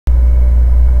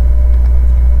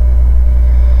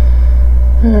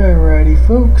Alrighty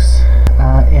folks,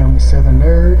 I am Southern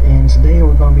Nerd, and today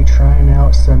we're going to be trying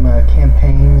out some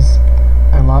campaigns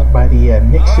unlocked by the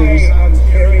Mixu's,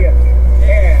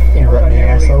 interrupt me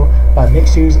asshole, by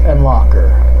Mixu's Unlocker.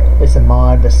 It's a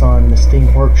mod that's on the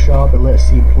Steam Workshop that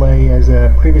lets you play as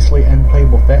previously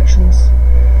unplayable factions.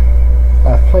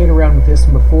 I've played around with this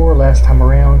one before, last time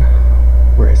around.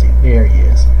 Where is he? There he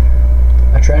is.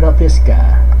 I tried out this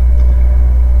guy.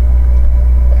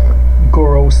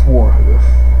 Ghorros Warhoof.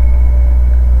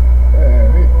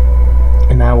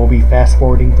 And I will be fast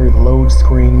forwarding through the load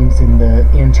screens and the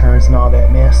interns and all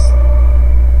that mess.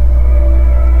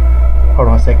 Hold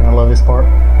on a second, I love this part.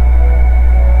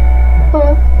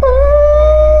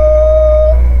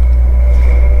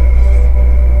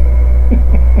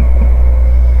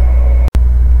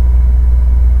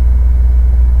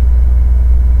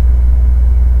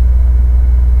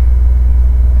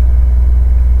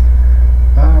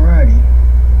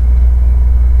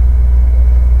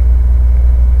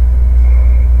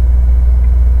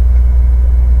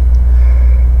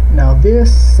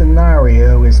 This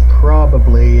scenario is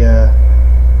probably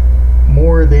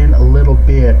more than a little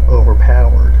bit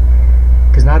overpowered,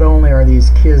 because not only are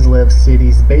these Kislev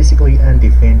cities basically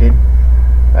undefended,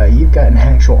 you've got an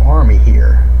actual army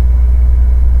here.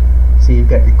 So you've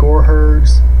got your Ghor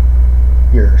herds,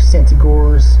 your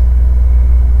centigors,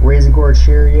 Razorgore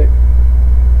chariot,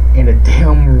 and a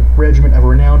damn regiment of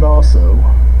renowned also.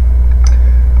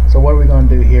 So what are we going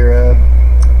to do here?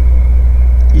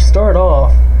 You start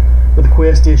off with a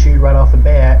quest issued right off the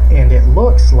bat, and it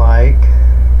looks like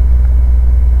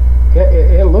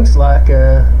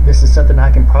this is something I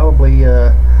can probably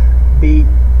beat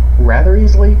rather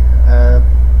easily. Well,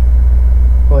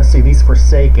 let's see, these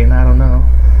Forsaken, I don't know.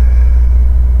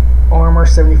 Armor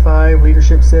 75,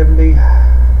 leadership 70.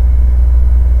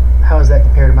 How does that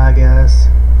compare to my guys?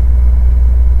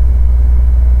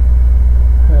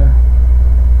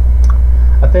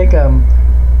 I think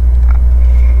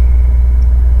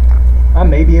I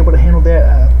may be able to handle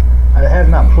that. I have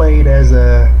not played as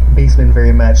a beastman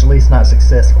very much, at least not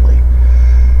successfully.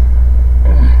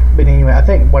 But anyway, I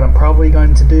think what I'm probably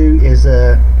going to do is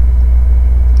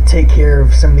take care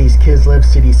of some of these Kislev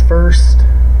cities first,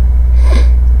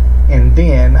 and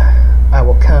then I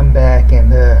will come back and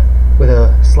with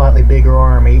a slightly bigger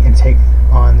army and take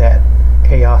on that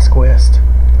Chaos quest.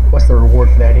 What's the reward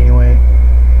for that anyway?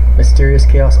 Mysterious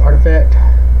Chaos Artifact.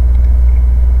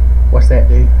 What's that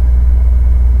do?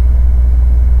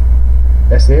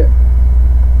 That's it?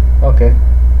 Okay.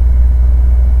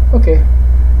 Okay.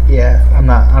 Yeah, I'm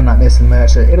not missing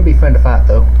much. It'll be fun to fight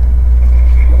though.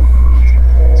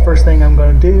 So first thing I'm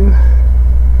gonna do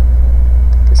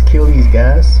is kill these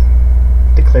guys.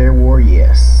 Declare war,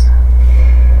 yes.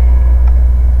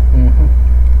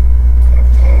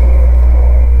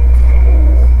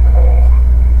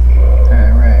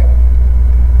 Alright.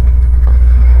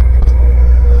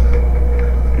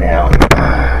 Now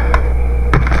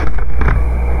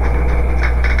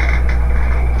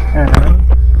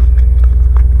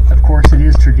of course, it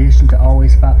is tradition to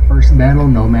always fight the first battle,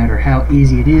 no matter how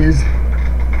easy it is.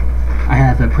 I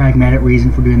have a pragmatic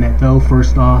reason for doing that though.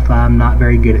 First off, I'm not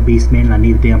very good at beastmen and I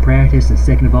need a damn practice, and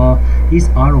second of all, these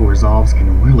auto resolves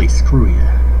can really screw you.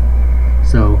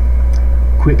 So,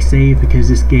 quick save because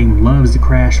this game loves to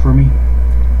crash for me.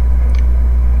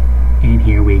 And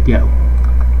here we go.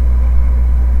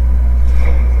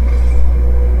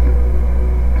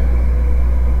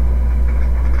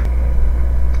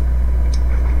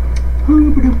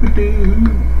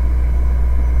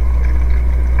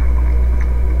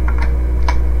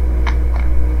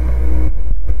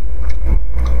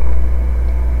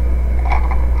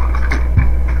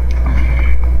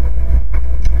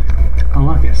 I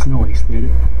like that snow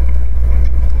aesthetic.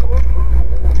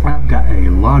 I've got a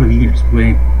lot of units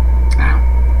with I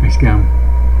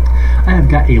have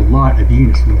got a lot of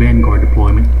units with Vanguard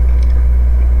deployment.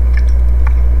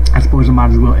 I suppose I might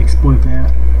as well exploit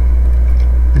that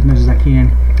as much as I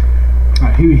can.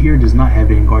 Alright, who here does not have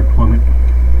Vanguard deployment?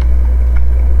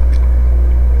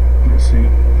 Let's see.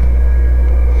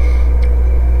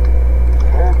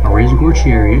 My Razorgore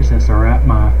chariots, that's alright.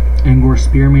 My Ghor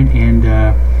spearmen and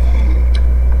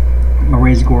my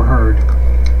Razorgore herd.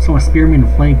 So my spearmen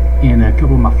and a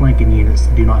couple of my flanking units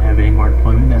do not have Vanguard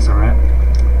deployment. That's alright.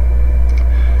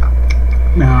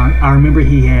 Now I remember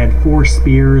he had 4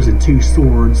 spears and 2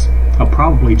 swords.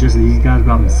 Probably just these guys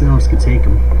by themselves could take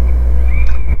them.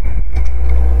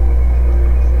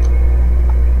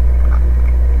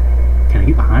 Can I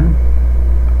get behind them?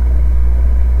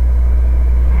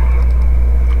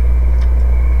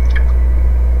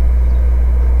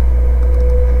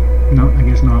 No, I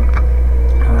guess not.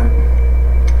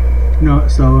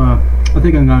 So I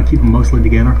think I'm gonna keep them mostly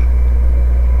together.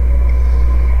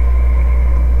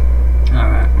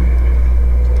 Alright.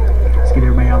 Let's get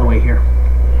everybody out of the way here.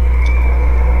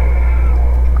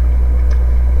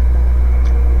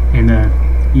 And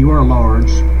you are large,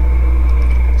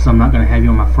 so I'm not gonna have you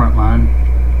on my front line.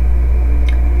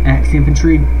 Axe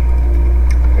infantry,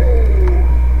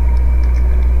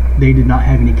 they did not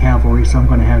have any cavalry, so I'm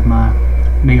gonna have my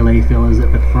melee fellas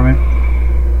up at the front.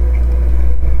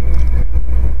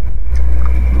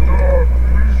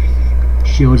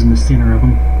 Shields in the center of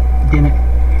them. Damn it.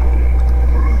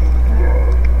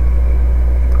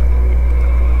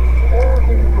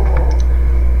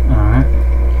 Alright.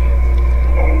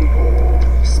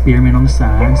 Spearmen on the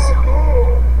sides.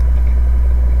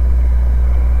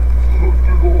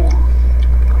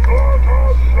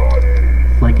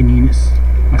 Flanking units.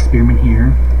 My spearmen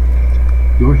here.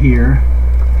 You're here.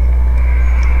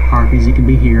 Harpies, you can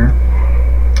be here.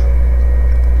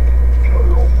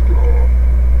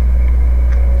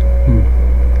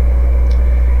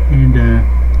 And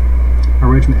a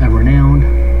regiment of renowned.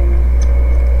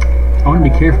 I want to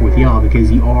be careful with y'all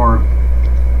because you are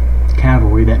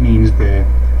cavalry. That means the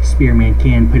spearmen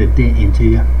can put a dent into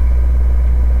you.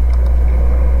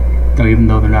 Though even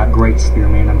though they're not great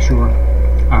spearmen, I'm sure.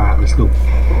 Alright, let's go.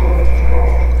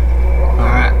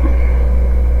 Alright.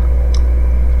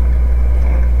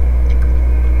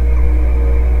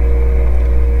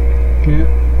 Yeah.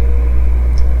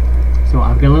 So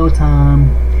I've got a little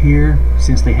time here.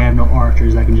 Since they have no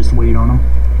archers, I can just wait on them.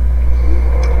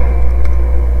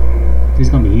 This is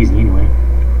going to be easy anyway.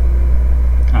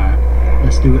 Alright,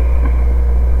 let's do it.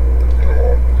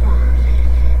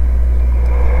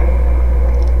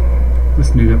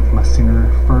 Let's move up for my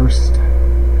center first.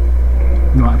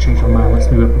 No, I changed my mind. Let's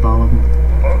move up with all of them.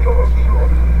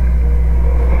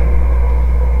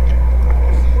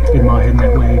 Get them all heading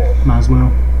that way. Might as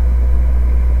well.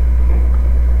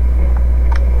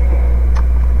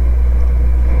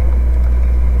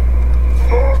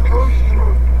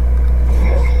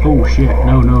 Oh shit,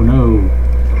 no, no, no.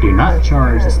 Do not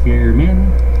charge the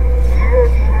spearmen.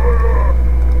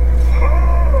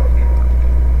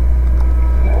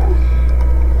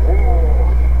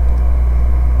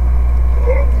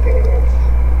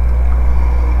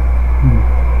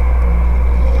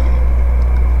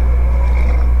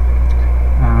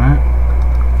 Alright.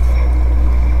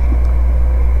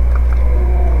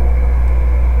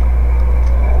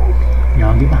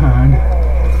 Y'all get behind.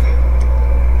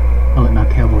 I let my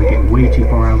cavalry get way too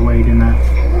far out of the way, didn't I?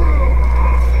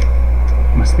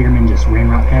 My spearmen just ran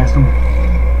right past them.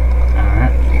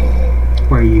 Alright.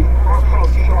 Where are you?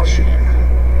 Shit.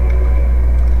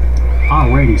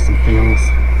 Already some fails.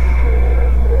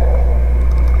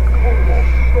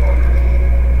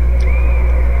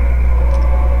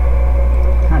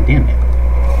 God damn it.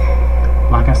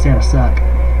 Like I said, I suck.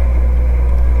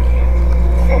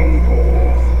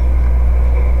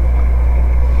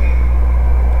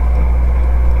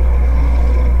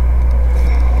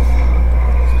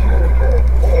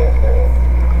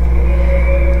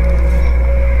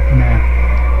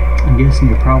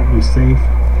 You're probably safe.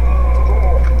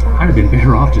 I'd have been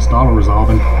better off just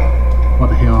auto-resolving. What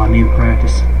the hell, I need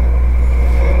practice.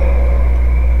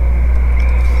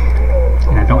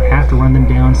 And I don't have to run them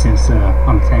down since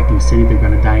I'm attacking the city. They're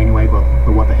going to die anyway, but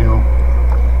what the hell.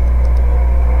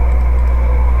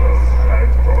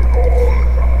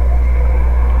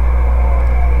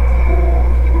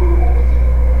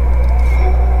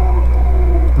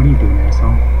 What are you doing,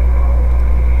 asshole?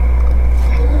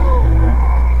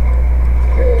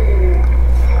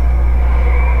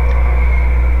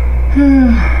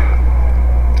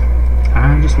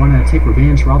 I just want to take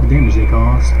revenge for all the damage they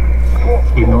caused,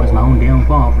 even though it's my own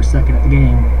downfall for sucking at the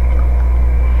game.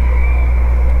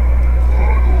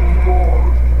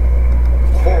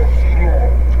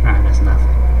 Alright, that's enough.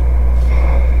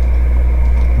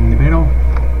 In the middle,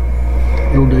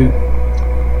 it'll do.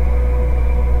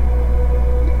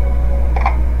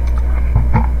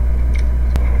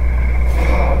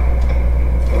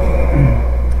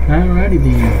 Alrighty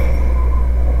then.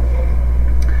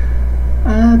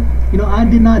 You know, I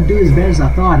did not do as bad as I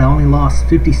thought. I only lost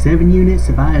 57 units.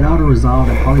 If I had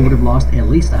auto-resolved, I probably would have lost at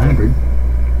least 100.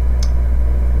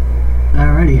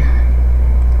 Alrighty.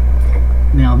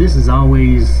 Now, this is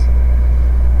always...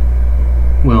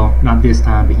 Well, not this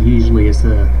time, but usually it's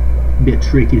a bit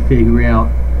tricky to figure out.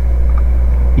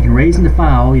 You can raise and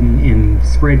defile and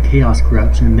spread chaos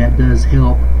corruption, and that does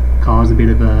help cause a bit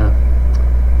of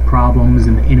problems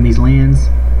in the enemy's lands.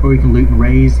 Or you can loot and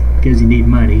raise because you need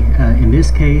money. In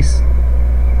this case,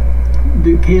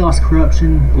 the chaos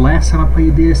corruption, last time I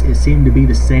played this, it seemed to be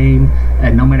the same,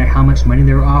 no matter how much money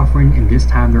they were offering, and this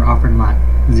time they're offering like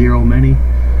 0 money.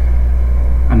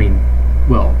 I mean,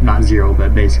 well, not 0,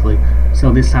 but basically.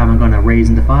 So this time I'm going to raise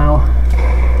and defile,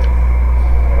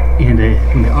 and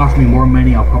when they offer me more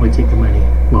money, I'll probably take the money.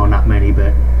 Well, not money,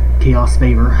 but chaos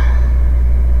favor.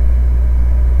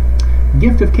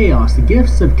 Gift of Chaos. The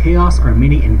gifts of chaos are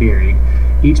many and varied,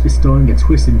 each bestowing a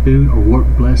twisted boon or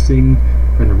warped blessing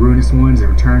from the ruinous ones in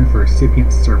return for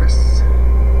recipient service.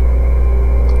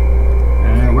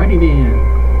 Alrighty then.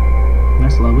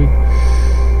 That's lovely.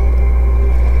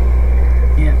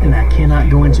 Yeah, and I cannot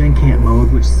go into encamp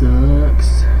mode, which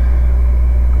sucks.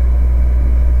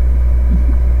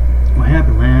 What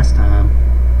happened last time?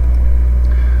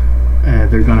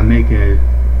 They're gonna make a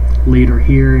leader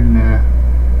here, and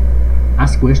I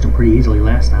squished them pretty easily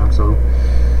last time. So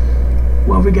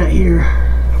what have we got here?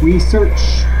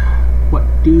 Research. What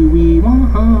do we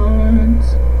want?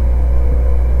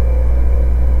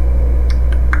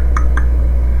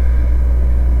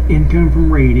 Income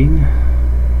from raiding.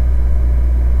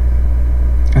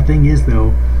 The thing is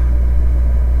though,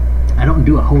 I don't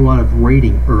do a whole lot of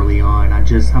raiding early on.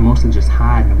 I mostly just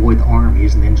hide and avoid the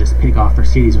armies and then just pick off their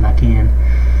cities when I can.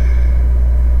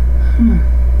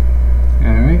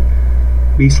 Alright.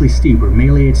 Beastly Stupor.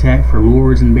 Melee attack for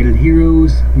lords and invaded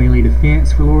heroes. Melee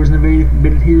defense for lords and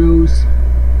invaded heroes.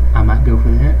 I might go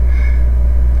for that.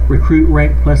 Recruit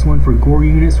rank +1 for gore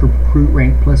units. Recruit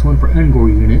rank +1 for ungore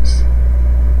units.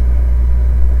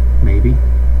 Maybe.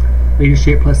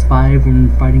 Leadership +5 when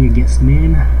fighting against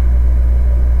men.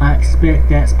 I expect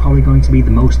that's probably going to be the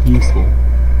most useful,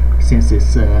 since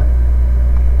it's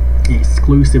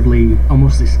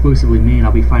almost exclusively men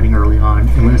I'll be fighting early on,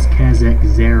 unless Kazakh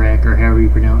Zarak, or however you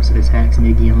pronounce it, attacks me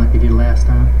again like they did last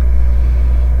time.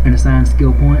 And assign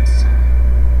skill points.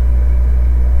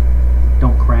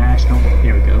 Don't crash,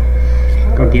 there we go.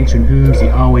 Gargantuan Hooves,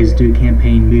 you always do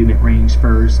campaign movement range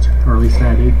first, or at least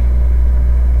I do.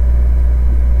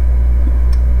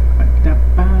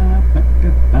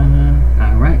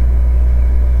 Alright.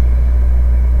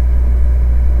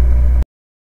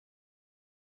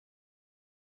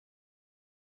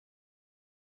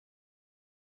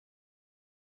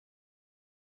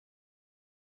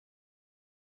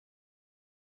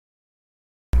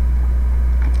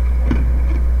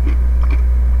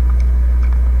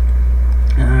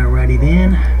 Alrighty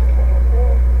then.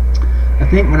 I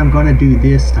think what I'm going to do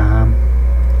this time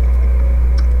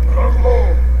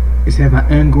is have my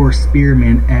ungore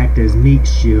spearmen act as meat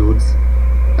shields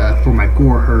for my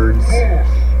gore herds,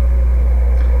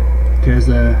 because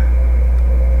you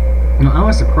know, I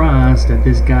was surprised that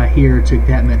this guy here took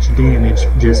that much damage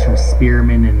just from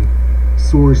spearmen and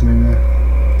swordsmen.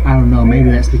 I don't know, maybe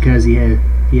that's because he had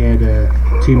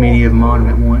too many of them on him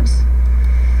at once.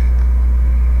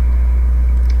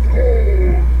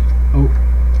 Oh,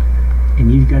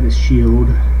 and you've got a shield.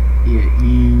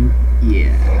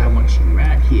 Yeah, I want you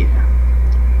right here.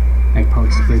 I could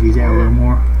probably spread these out a little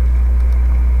more.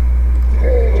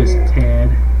 Just a tad.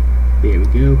 There we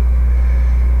go.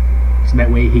 So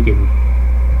that way he can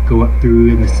go up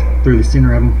through the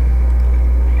center of them.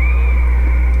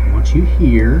 I want you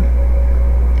here.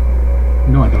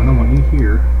 No, I don't. I want you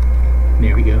here.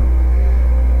 There we go.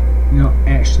 No,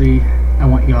 actually, I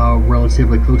want y'all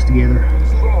relatively close together.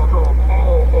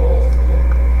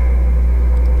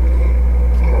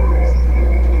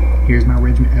 Here's my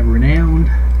regiment of renowned.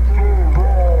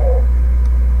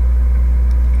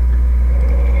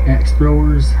 Axe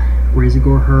throwers,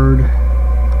 Razagor herd.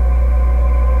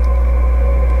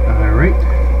 Alright.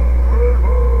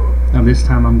 Now this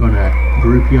time I'm gonna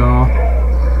group y'all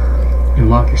and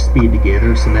lock your speed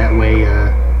together, so that way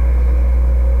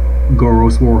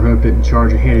Ghorros Warhoof didn't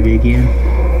charge ahead of you again.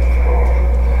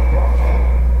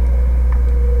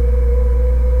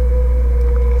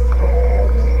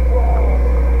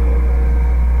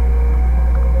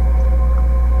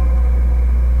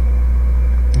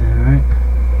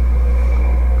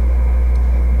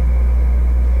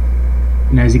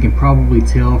 And as you can probably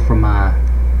tell from my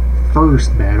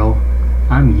first battle,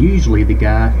 I'm usually the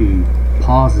guy who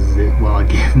pauses it while I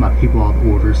give my people all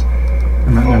the orders.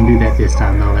 I'm not going to do that this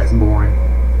time though, that's boring.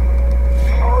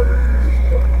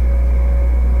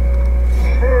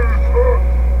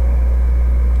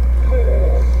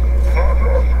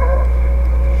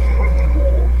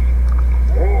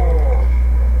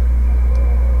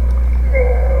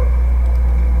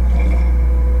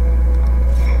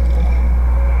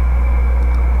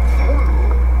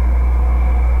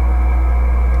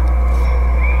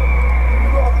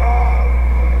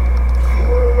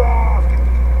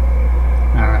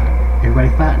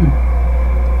 Fighting.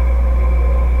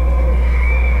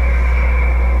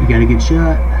 You got a good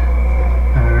shot.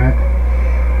 Alright.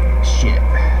 Shit.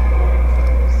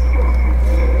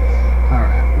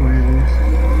 Alright, where is this?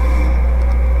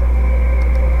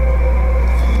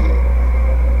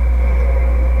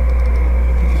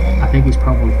 I think he's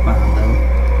probably fine though.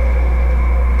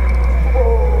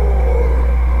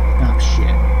 Oh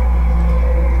shit.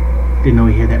 Didn't know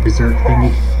he had that berserk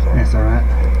thingy. That's alright.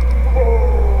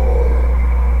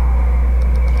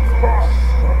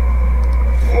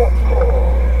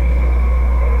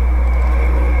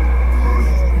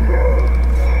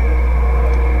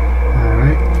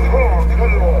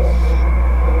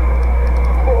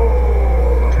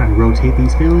 Rotate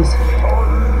these fellas.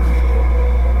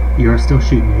 You are still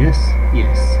shooting, yes?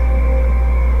 Yes.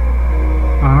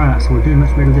 Alright, so we're doing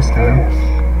much better this time.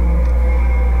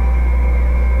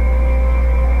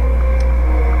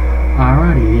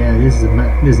 Alrighty, yeah, this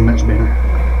is much better.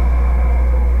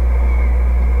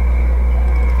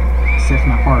 Except for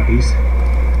my harpies.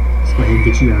 Let's go ahead and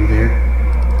get you out of there.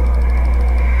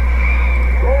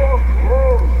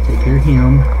 Take care of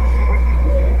him.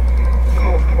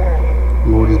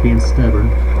 Lord is being stubborn.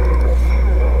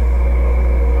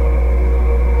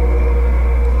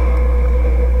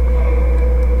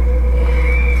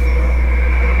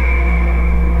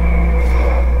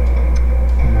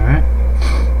 Alright.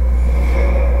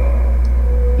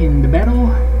 In the battle,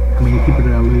 how many people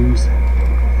did I lose?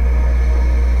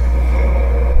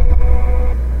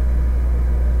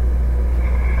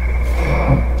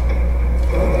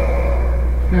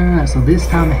 Alright, so this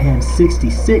time I had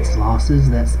 66 losses.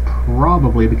 That's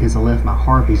probably because I left my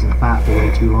harpies in the fight for way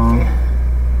too long.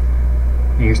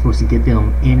 And you're supposed to get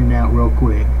them in and out real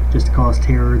quick, just to cause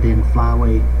terror, then fly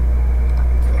away.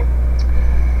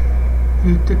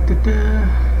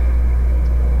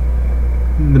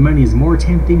 The money is more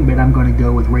tempting, but I'm going to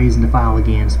go with raising the file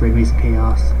again. Spread me some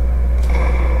chaos.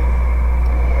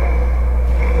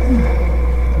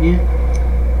 Yeah.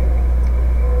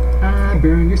 I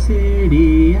burn your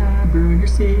city, I burn your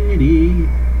city.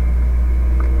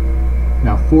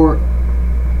 Now Fort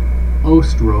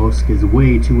Ostrosk is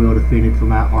way too well defended for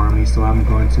my army, so I'm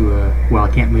going to, well, I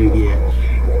can't move yet.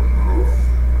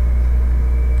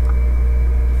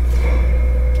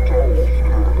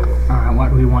 Alright, what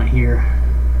do we want here?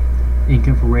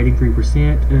 Income for rating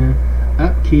 3%,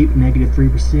 upkeep negative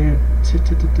 3%.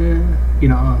 You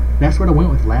know, that's what I went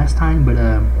with last time, but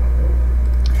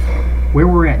where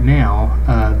we're at now,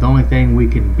 the only thing we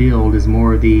can build is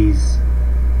more of these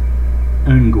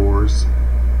ungors,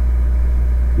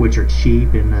 which are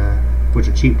cheap and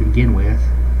to begin with.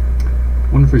 I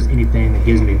wonder if there's anything that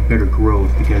gives me better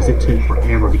growth, because it took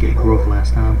forever to get growth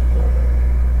last time.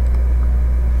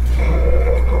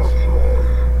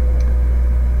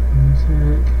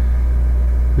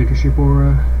 Leadership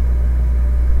aura.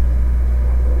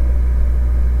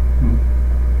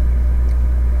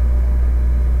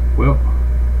 Well,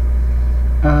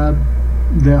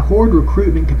 the horde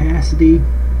recruitment capacity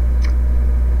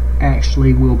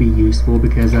actually will be useful,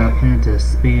 because I plan to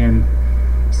spam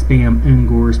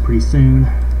ungors pretty soon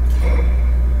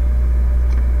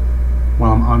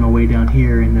while I'm on my way down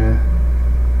here in the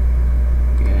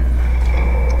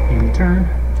turn.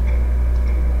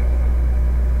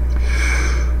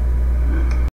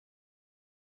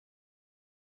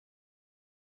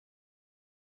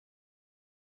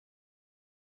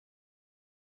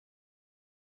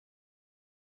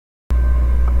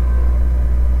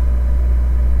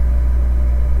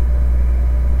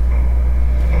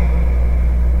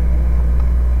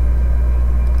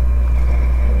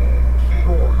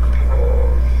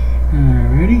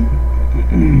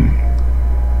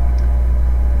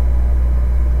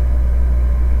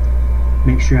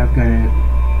 Make sure I've got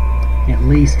at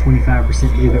least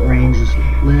 25% movement range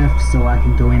left, so I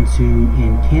can go into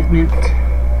encampment.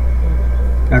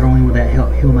 Not only will that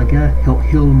help heal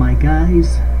my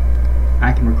guys,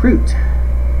 I can recruit.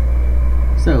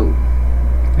 So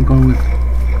I'm going with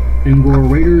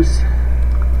Ghorros Raiders,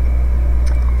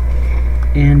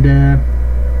 and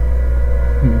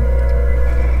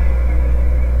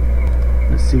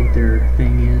let's see what their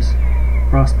thing is.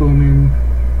 Crossbowmen,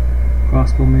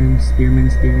 spearmen,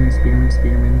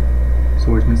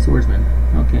 swordsman.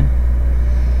 Okay.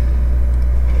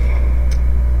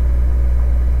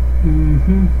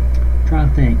 Trying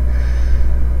to think.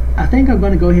 I think I'm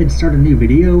going to go ahead and start a new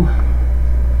video.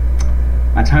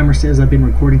 My timer says I've been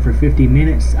recording for 50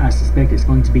 minutes. I suspect it's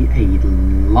going to be a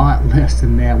lot less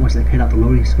than that once I cut out the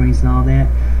loading screens and all that.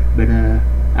 But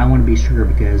I want to be sure,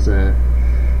 because I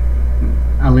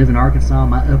live in Arkansas.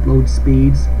 My upload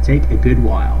speeds take a good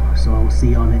while. So I will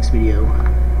see y'all next video.